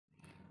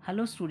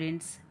Hello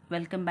students,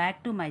 welcome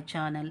back to my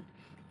channel.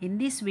 In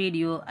this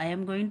video, I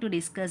am going to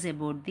discuss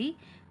about the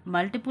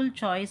multiple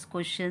choice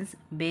questions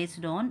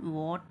based on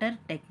water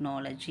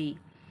technology.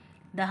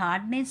 The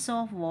hardness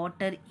of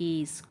water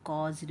is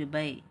caused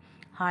by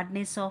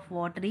hardness of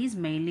water is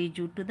mainly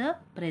due to the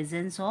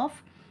presence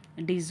of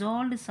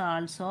dissolved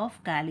salts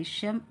of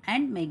calcium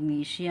and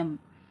magnesium.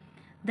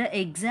 The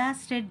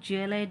exhausted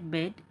zeolite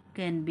bed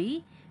can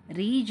be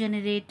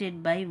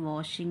regenerated by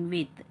washing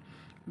with.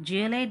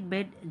 Zeolite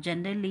bed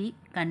generally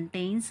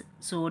contains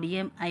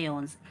sodium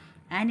ions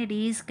and it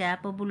is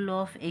capable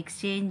of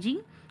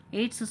exchanging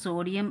its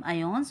sodium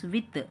ions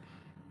with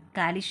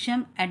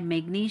calcium and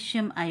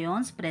magnesium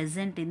ions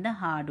present in the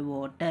hard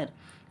water.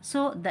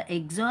 So the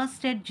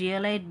exhausted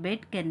zeolite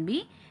bed can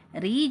be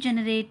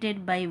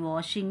regenerated by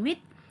washing with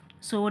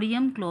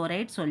sodium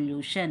chloride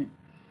solution.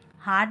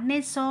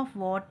 Hardness of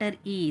water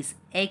is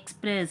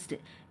expressed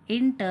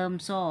in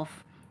terms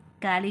of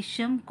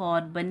calcium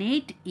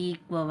carbonate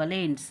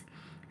equivalents.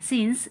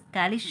 Since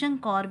calcium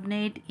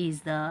carbonate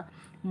is the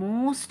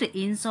most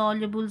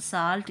insoluble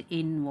salt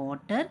in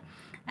water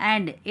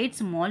and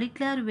its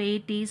molecular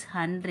weight is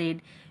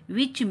 100,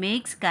 which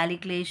makes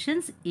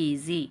calculations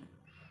easy.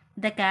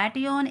 The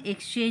cation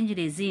exchange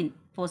resin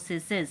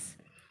possesses.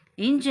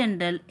 In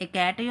general, a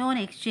cation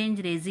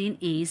exchange resin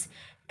is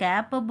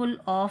capable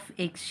of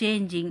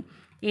exchanging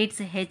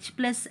its H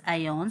plus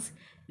ions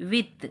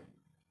with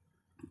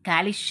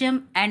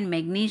calcium and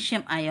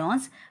magnesium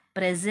ions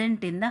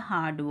present in the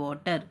hard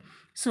water.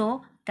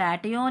 So,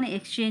 cation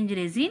exchange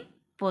resin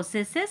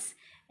possesses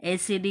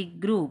acidic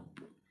group.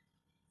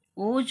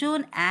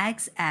 Ozone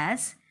acts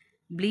as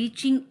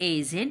bleaching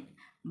agent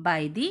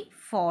by the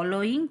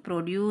following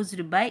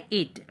produced by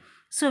it.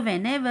 So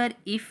whenever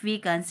if we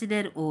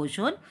consider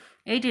ozone,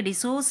 it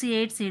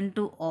dissociates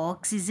into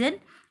oxygen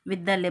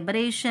with the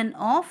liberation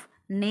of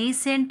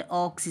nascent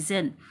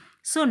oxygen.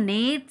 So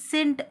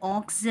nascent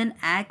oxygen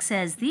acts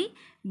as the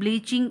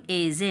bleaching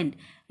agent.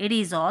 It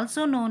is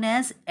also known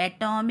as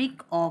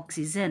atomic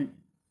oxygen.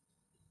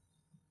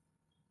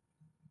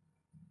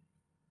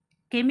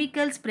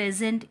 Chemicals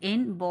present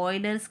in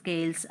boiler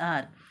scales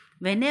are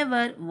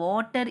whenever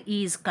water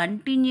is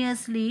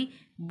continuously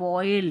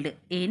boiled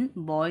in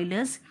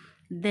boilers,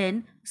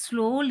 then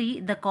slowly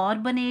the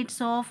carbonates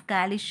of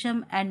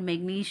calcium and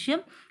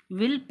magnesium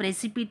will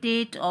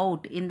precipitate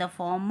out in the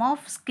form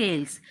of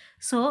scales.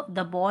 So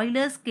the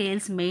boiler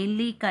scales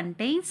mainly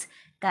contains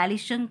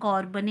calcium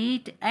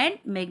carbonate and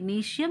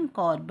magnesium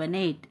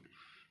carbonate.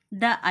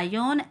 The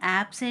ion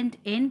absent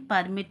in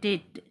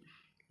permitted.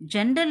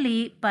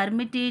 Generally,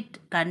 permitted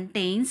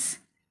contains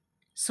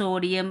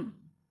sodium,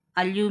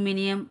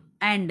 aluminum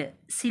and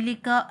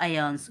silica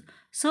ions.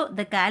 So,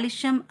 the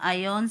calcium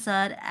ions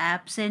are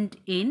absent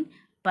in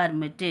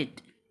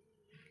permitted.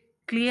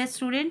 Clear,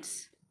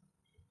 students?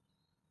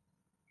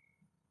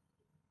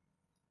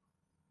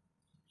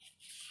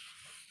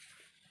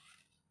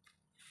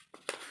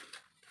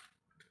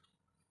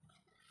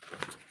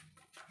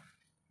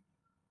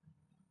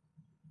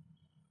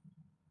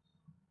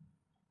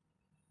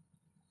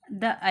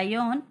 The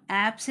ion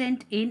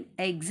absent in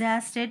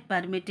exhausted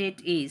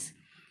permitted is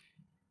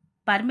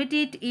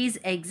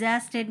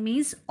exhausted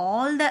means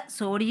all the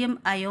sodium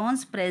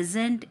ions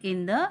present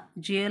in the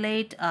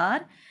zeolite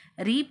are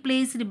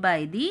replaced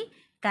by the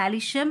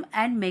calcium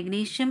and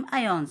magnesium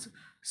ions.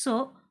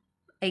 So,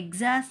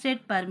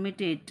 exhausted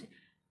permitted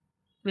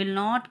will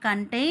not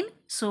contain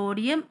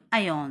sodium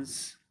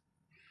ions.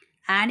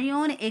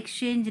 Anion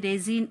exchange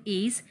resin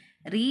is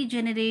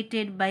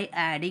regenerated by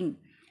adding.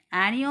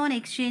 Anion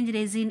exchange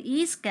resin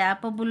is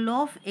capable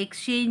of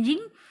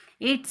exchanging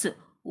its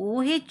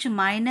OH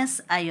minus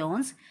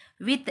ions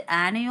with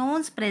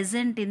anions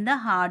present in the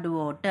hard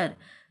water.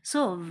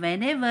 So,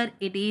 whenever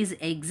it is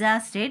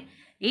exhausted,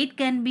 it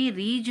can be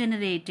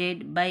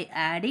regenerated by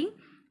adding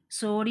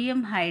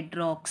sodium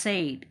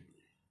hydroxide.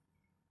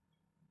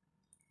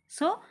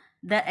 So,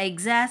 the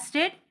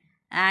exhausted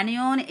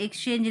anion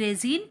exchange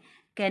resin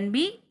can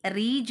be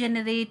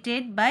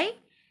regenerated by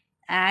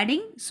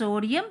adding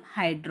sodium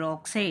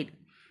hydroxide.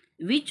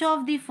 Which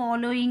of the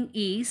following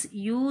is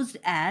used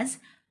as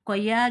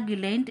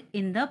coagulant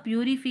in the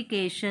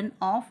purification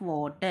of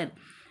water?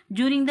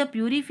 During the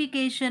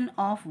purification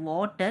of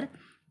water,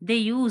 they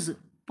use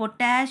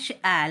potash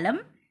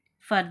alum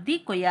for the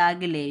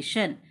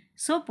coagulation.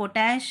 So,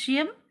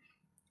 potassium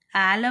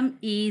alum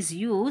is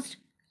used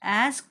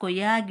as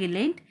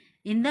coagulant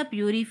in the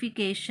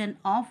purification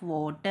of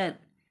water.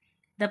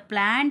 The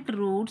plant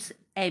roots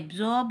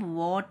absorb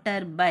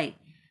water by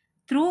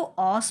through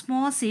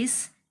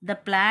osmosis. The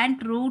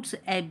plant roots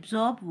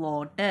absorb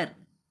water.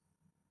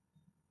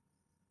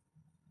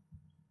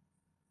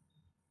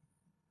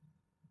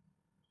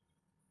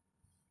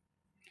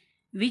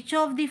 Which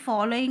of the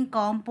following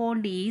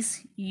compound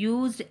is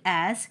used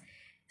as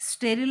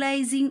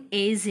sterilizing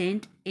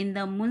agent in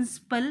the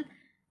municipal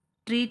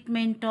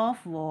treatment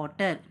of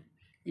water?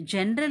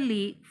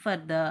 Generally, for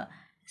the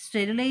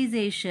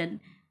sterilization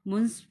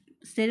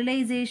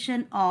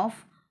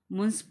of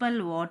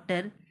municipal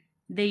water,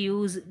 they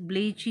use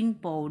bleaching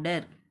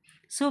powder.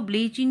 So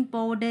bleaching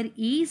powder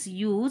is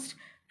used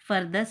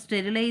for the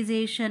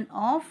sterilization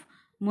of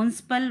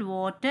municipal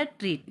water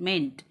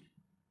treatment.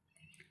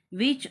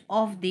 Which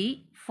of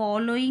the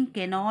following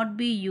cannot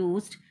be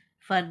used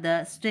for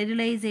the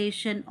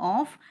sterilization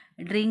of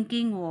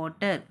drinking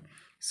water?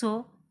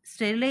 So,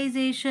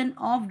 sterilization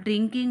of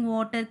drinking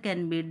water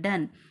can be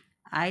done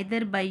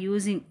either by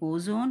using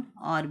ozone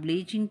or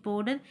bleaching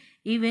powder,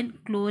 even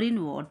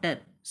chlorine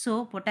water.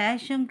 So,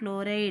 potassium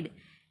chloride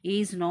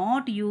is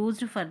not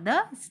used for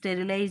the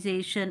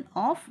sterilization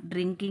of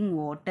drinking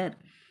water.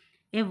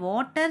 A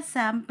water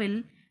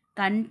sample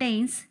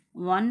contains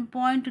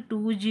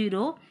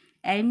 1.20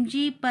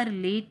 mg per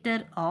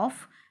liter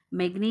of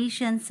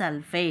magnesium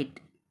sulfate.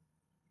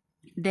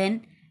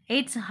 Then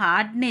its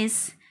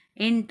hardness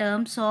in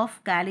terms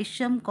of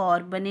calcium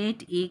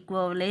carbonate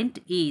equivalent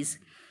is.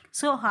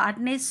 So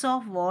hardness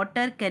of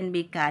water can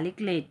be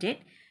calculated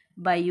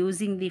by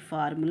using the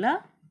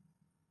formula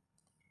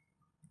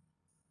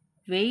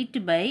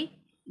weight by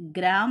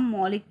gram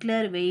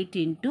molecular weight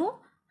into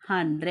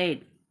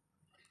 100.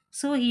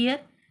 So here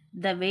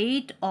the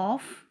weight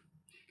of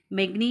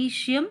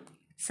magnesium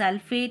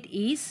sulfate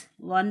is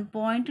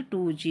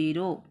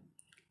 1.20.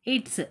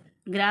 Its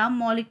gram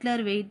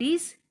molecular weight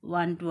is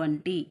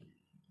 120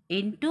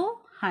 into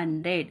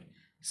 100.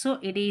 So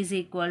it is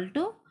equal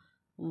to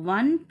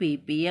 1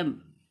 ppm.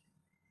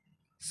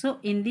 So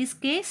in this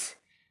case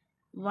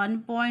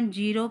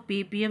 1.0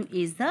 ppm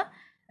is the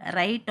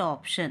right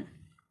option.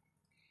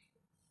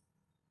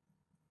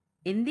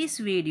 In this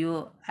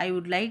video, I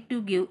would like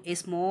to give a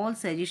small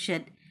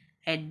suggestion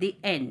at the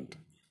end.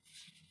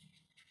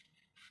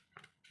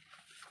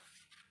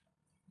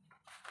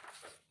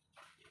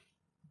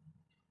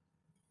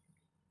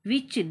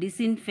 Which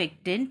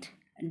disinfectant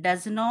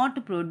does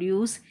not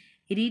produce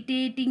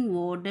irritating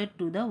odor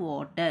to the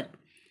water?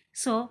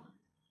 So,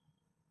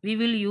 we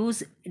will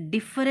use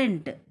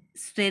different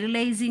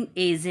sterilizing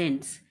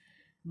agents,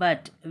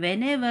 but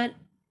whenever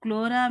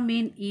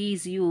chloramine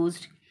is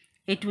used,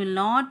 it will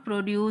not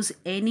produce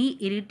any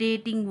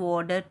irritating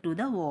odor to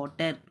the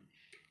water.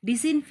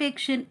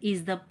 Disinfection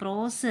is the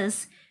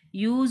process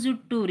used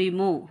to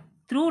remove.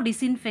 Through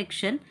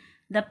disinfection,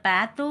 the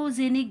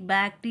pathogenic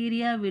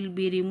bacteria will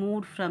be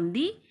removed from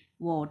the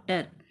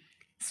water.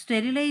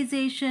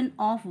 Sterilization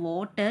of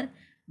water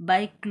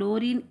by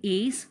chlorine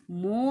is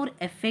more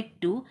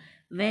effective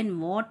when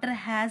water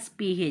has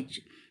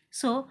pH.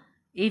 So,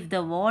 if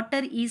the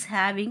water is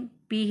having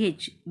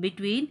pH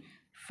between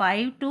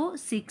 5 to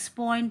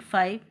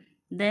 6.5,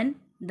 then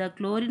the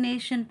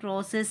chlorination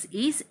process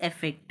is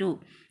effective.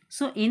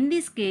 So, in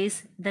this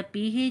case, the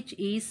pH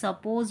is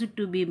supposed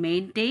to be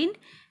maintained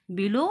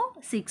below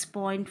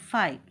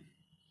 6.5.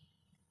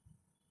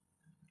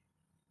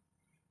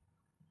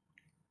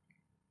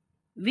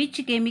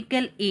 Which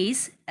chemical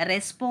is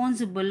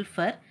responsible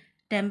for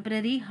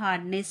temporary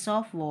hardness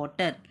of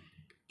water?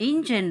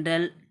 In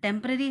general,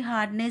 temporary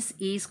hardness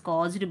is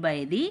caused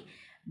by the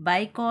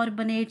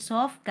bicarbonates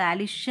of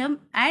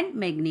calcium and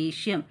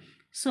magnesium.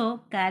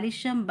 So,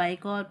 calcium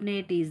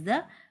bicarbonate is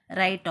the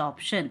right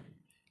option.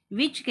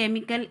 Which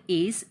chemical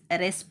is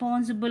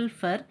responsible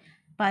for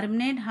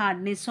permanent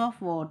hardness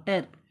of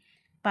water?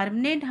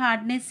 Permanent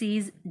hardness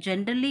is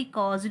generally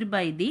caused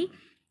by the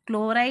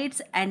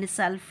chlorides and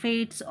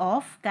sulfates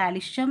of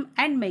calcium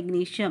and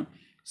magnesium.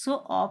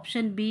 So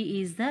option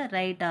B is the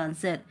right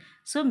answer.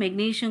 So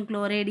magnesium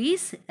chloride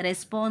is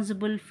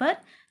responsible for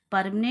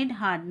permanent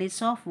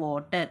hardness of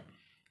water.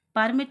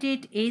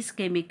 Permeate is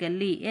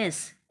chemically,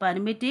 yes,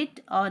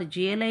 permeate or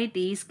zeolite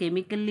is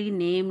chemically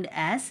named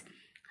as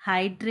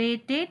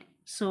hydrated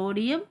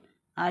sodium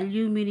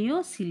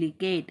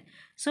aluminosilicate.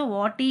 So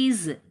what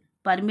is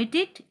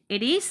permeate?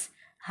 It is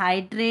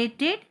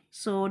hydrated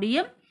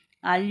sodium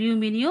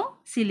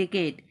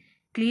aluminosilicate.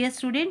 Clear,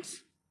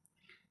 students?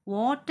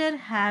 Water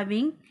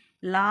having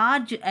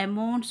large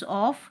amounts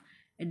of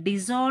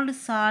dissolved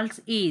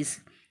salts is.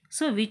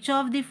 So which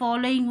of the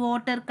following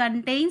water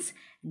contains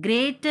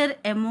greater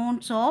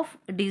amounts of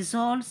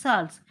dissolved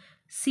salts?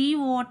 Sea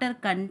water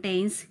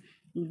contains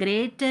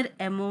greater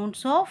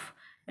amounts of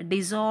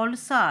dissolved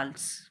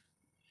salts.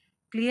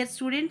 Clear,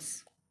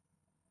 students?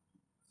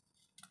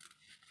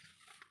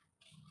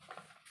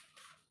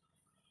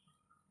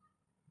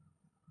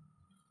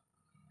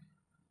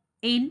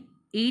 In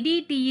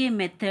EDTA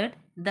method,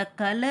 the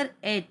color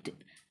at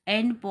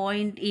end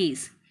point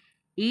is.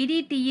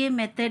 EDTA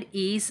method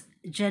is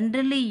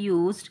generally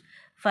used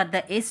for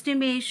the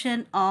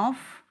estimation of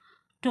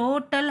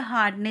total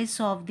hardness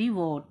of the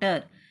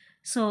water.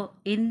 So,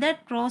 in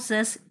that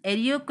process,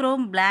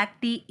 aerochrome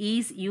black tea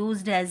is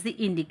used as the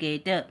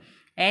indicator.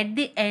 At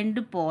the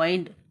end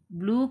point,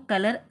 blue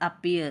color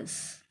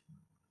appears.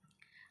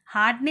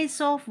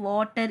 Hardness of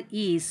water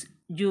is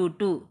due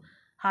to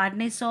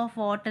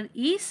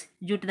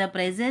the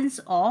presence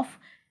of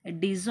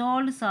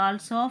dissolved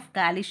salts of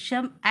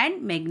calcium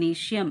and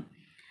magnesium.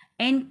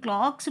 In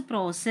Clark's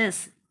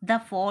process, the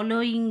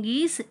following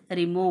is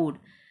removed.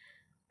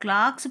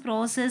 Clark's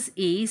process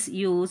is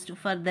used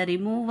for the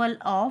removal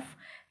of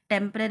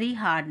temporary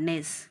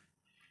hardness.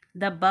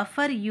 The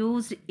buffer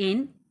used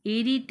in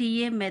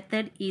EDTA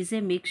method is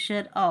a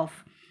mixture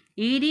of.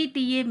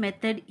 EDTA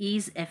method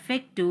is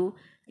effective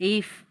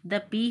if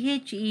the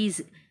pH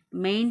is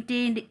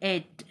maintained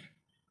at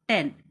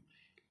 10.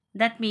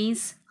 That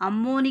means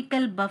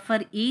ammonical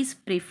buffer is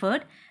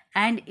preferred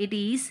and it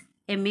is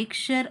a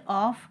mixture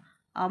of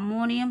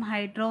ammonium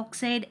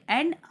hydroxide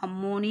and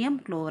ammonium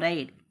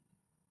chloride.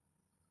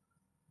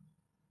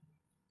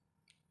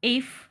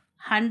 If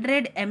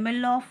 100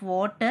 ml of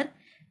water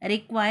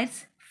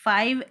requires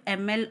 5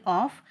 ml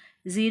of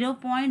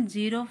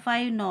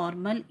 0.05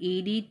 normal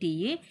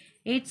EDTA,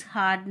 its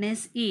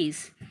hardness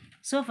is.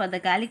 So for the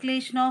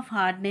calculation of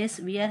hardness,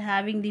 we are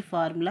having the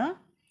formula.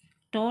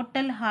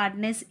 Total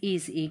hardness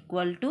is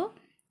equal to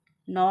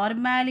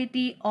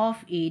normality of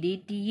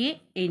EDTA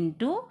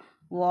into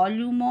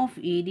volume of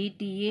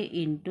EDTA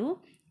into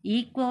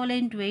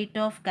equivalent weight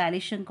of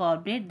calcium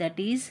carbonate, that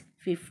is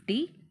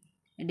 50,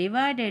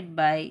 divided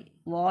by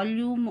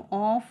volume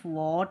of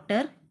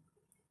water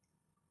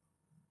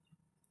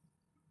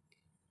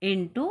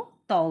into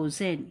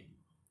 1000,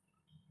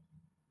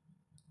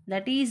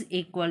 that is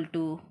equal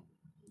to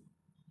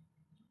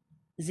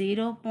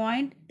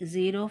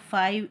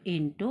 0.05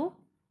 into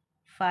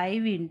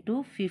 5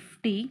 into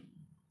 50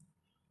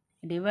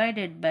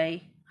 divided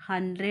by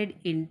 100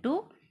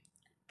 into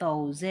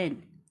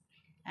 1000,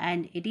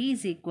 and it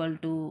is equal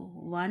to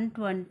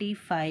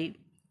 125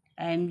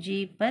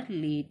 mg per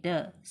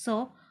liter.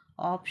 So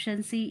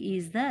option C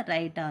is the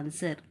right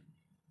answer.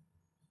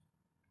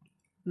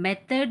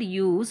 Method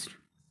used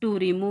to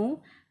remove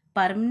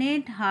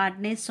permanent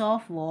hardness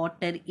of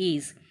water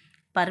is.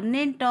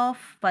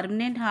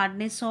 Permanent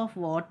hardness of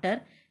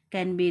water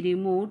can be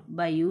removed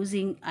by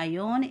using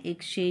ion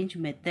exchange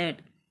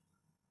method.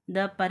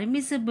 The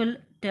permissible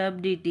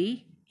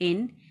turbidity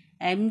in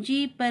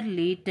mg per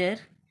liter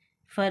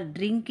for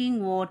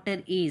drinking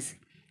water is.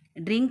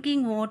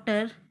 Drinking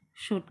water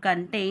should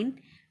contain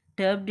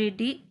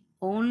turbidity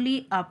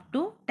only up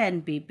to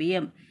 10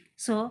 ppm.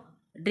 So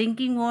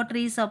drinking water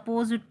is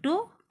supposed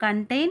to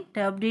contain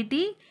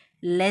turbidity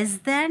less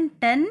than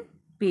 10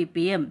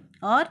 ppm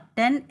or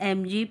 10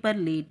 mg per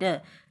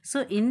liter.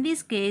 So in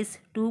this case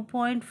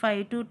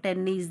 2.5 to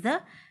 10 is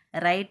the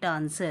right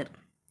answer.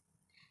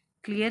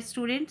 Clear,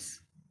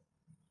 students?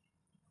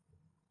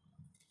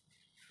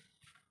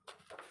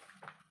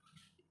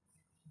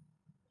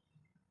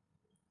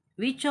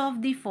 Which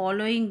of the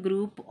following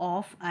group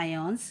of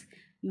ions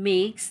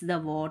makes the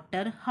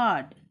water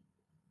hard?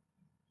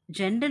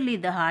 Generally,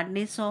 the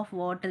hardness of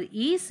water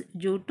is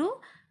due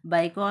to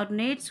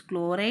bicarbonates,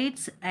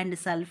 chlorides and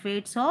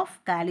sulfates of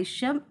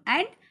calcium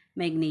and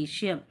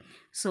magnesium.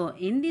 So,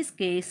 in this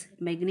case,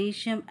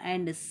 magnesium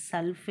and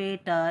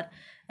sulfate are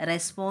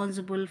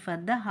responsible for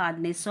the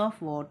hardness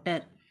of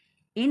water.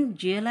 In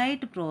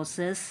zeolite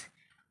process,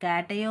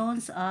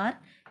 cations are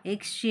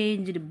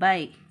exchanged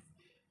by.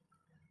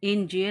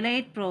 In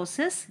zeolite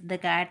process, the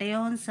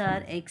cations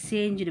are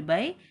exchanged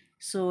by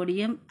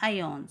sodium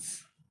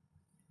ions.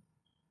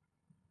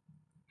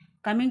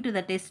 Coming to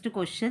the test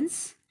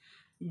questions.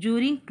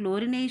 During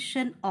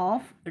chlorination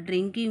of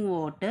drinking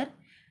water,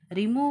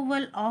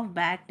 removal of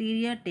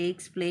bacteria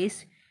takes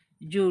place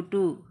due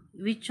to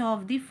which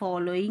of the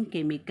following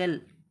chemical?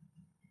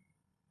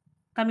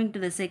 Coming to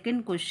the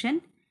second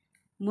question.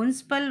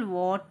 Municipal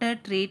water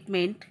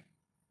treatment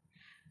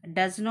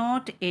does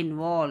not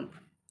involve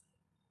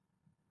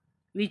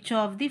which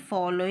of the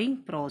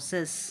following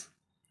process?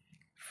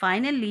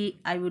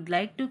 Finally, I would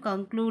like to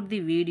conclude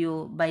the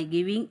video by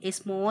giving a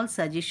small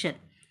suggestion.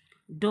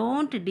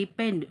 Don't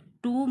depend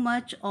too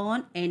much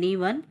on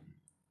anyone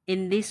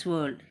in this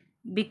world,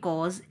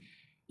 because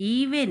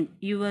even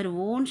your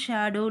own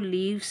shadow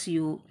leaves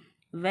you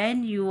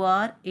when you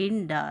are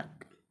in dark.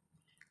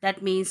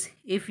 That means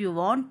if you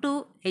want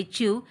to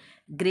achieve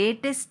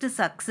greatest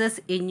success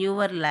in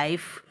your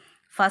life,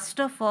 first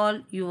of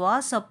all, you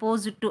are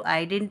supposed to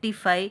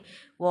identify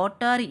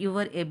what are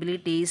your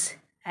abilities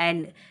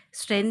and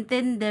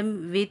strengthen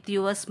them with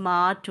your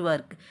smart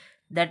work.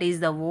 That is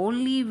the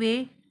only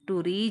way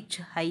to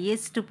reach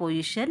highest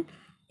position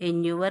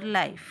in your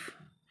life.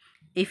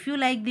 If you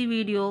like the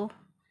video,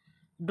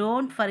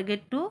 don't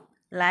forget to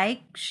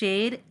like,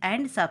 share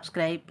and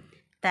subscribe.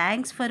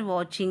 Thanks for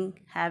watching.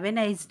 Have a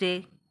nice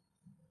day.